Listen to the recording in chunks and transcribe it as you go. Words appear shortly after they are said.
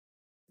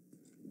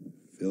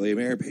Billy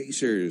Mare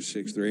Pacers,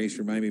 sixth race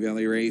from Miami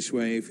Valley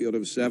Raceway, field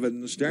of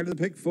 7, start of the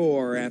pick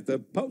 4 at the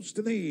post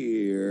in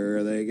the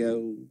air. They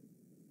go.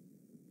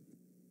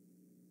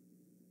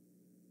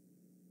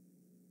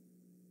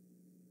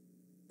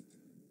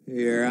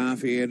 Here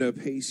off into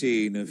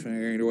pacing,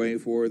 firing away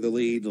for the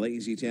lead.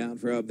 Lazy Town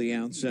from the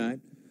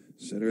outside.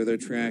 Center of the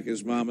track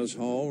is Mama's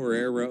Home.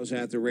 Rare Rose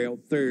at the rail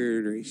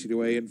third. Racing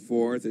away in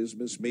fourth is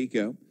Miss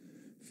Miko.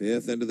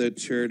 Fifth into the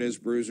turn is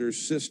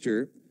Bruiser's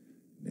Sister.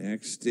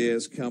 Next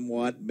is Come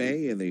What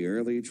May in the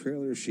early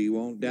trailer. She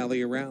Won't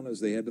Dally Around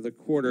as they head to the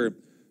quarter.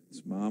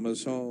 It's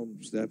Mama's Home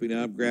stepping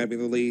up, grabbing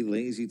the lead.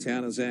 Lazy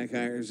Town as Zach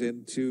hires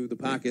into the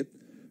pocket.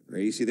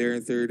 Racy there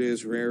in third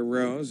is Rare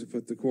Rose.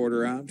 Put the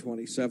quarter on,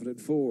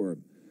 27-4.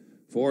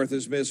 Fourth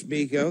is Miss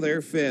Miko.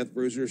 They're fifth,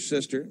 Bruiser's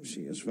Sister.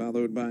 She is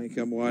followed by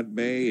Come What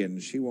May,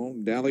 and She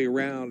Won't Dally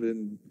Around.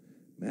 And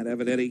Matt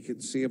Evanetti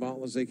can see them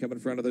all as they come in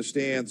front of the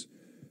stands.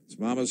 It's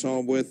Mama's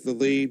Home with the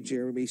lead.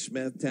 Jeremy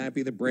Smith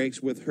tapping the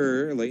brakes with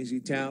her. Lazy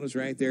Town is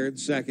right there in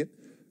second.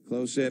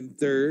 Close in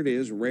third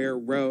is Rare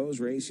Rose.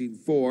 Racing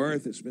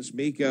fourth is Miss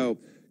Miko.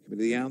 Coming to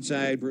the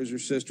outside,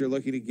 Bruiser's Sister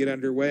looking to get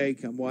underway.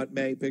 Come What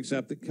May picks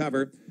up the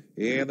cover.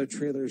 And the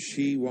trailer,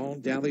 She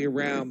Won't Dally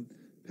Around.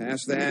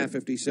 Past the half,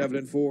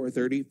 57-4,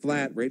 30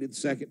 flat. Rated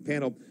second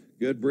panel.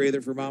 Good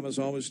breather for Mama's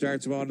Home, who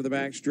starts them onto the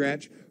back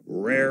stretch.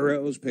 Rare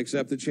Rose picks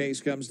up the chase,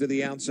 comes to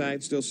the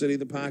outside. Still sitting in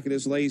the pocket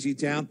is Lazy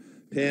Town.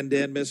 Pinned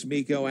in Miss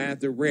Miko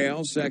at the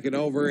rail. Second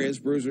over is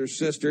Bruiser's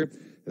Sister.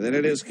 And then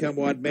it is Come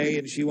What May,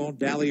 and She Won't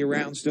Dally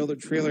Around. Still the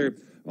trailer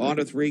on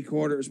to three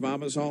quarters.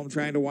 Mama's Home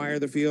trying to wire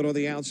the field. On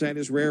the outside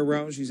is Rare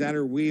Rose. She's at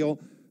her wheel,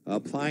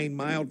 applying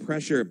mild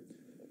pressure.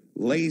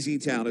 Lazy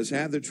Town has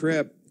had the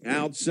trip.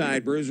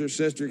 Outside, Bruiser's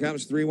Sister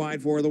comes 3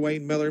 wide for the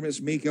Wayne Miller.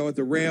 Miss Miko at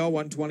the rail,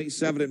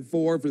 127-4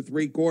 for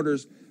three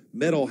quarters.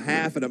 Middle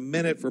half and a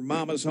minute for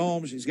Mama's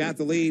Home. She's got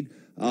the lead,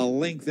 a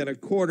length and a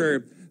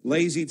quarter.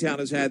 Lazy Town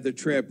has had the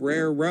trip.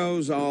 Rare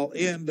Rose all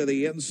in. To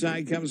the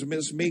inside comes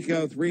Miss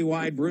Miko, 3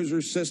 wide,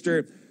 Bruiser's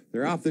Sister.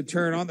 They're off the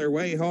turn on their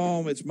way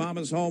home. It's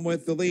Mama's Home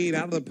with the lead.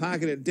 Out of the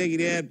pocket and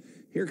digging in.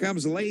 Here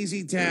comes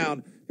Lazy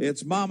Town.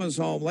 It's Mama's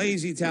Home.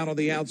 Lazy Town on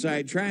the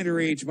outside trying to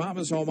reach.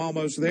 Mama's Home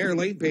almost there.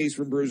 Late pace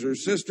from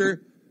Bruiser's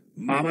Sister.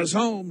 Mama's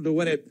Home to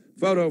win it.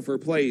 Photo for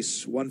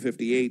place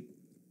 158.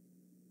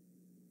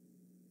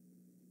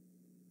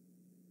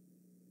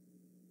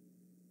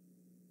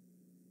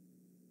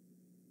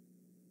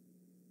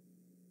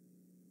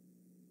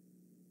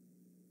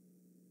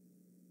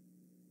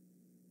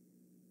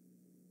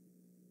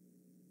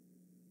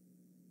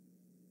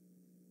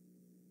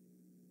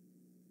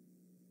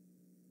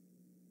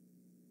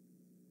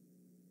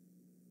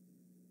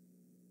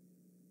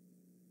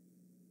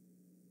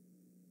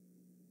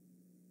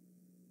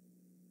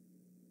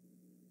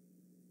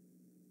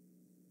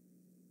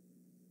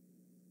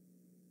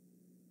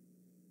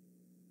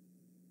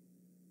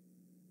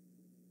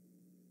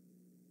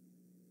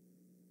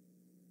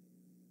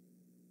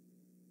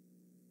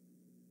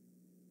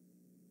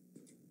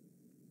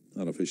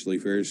 Unofficially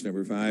first,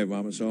 number 5,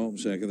 Mama's Home.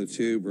 Second, the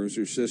 2,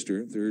 Bruiser's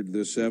Sister. Third,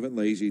 the 7,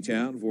 Lazy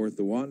Town. Fourth,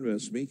 the 1,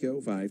 Miss Miko.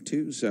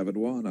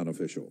 5-2-7-1,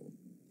 unofficial.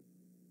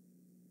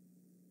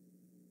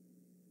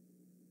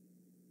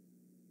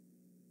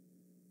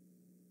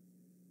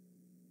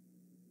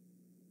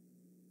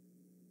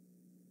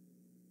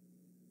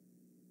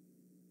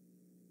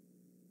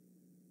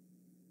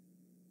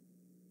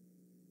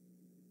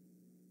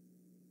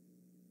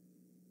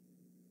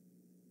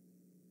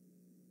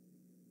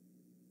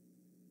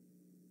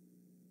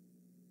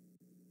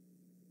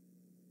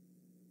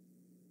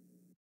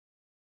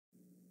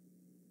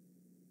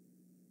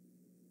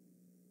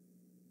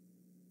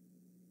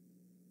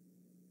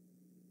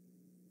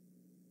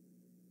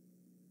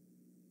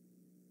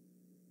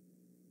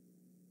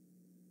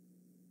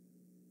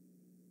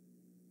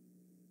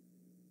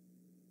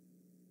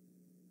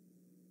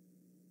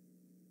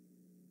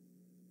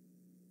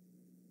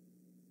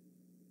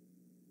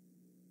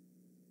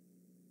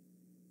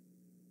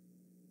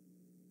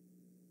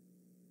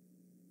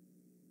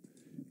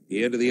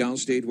 Into the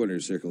All-State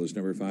Winners Circle is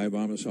number 5,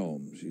 Mama's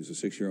Home. She's a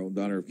 6-year-old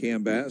daughter of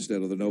Cam Bast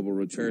out of the Noble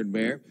Return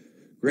Mare.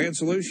 Grand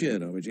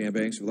Solution over Jam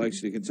Banks of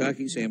Lexington,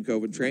 Kentucky. Sam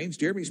Coven trains.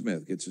 Jeremy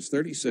Smith gets his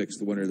 36th,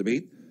 the winner of the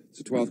meet. It's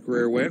a 12th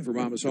career win for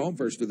Mama's Home.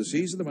 First of the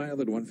season, the mile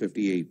at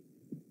 158.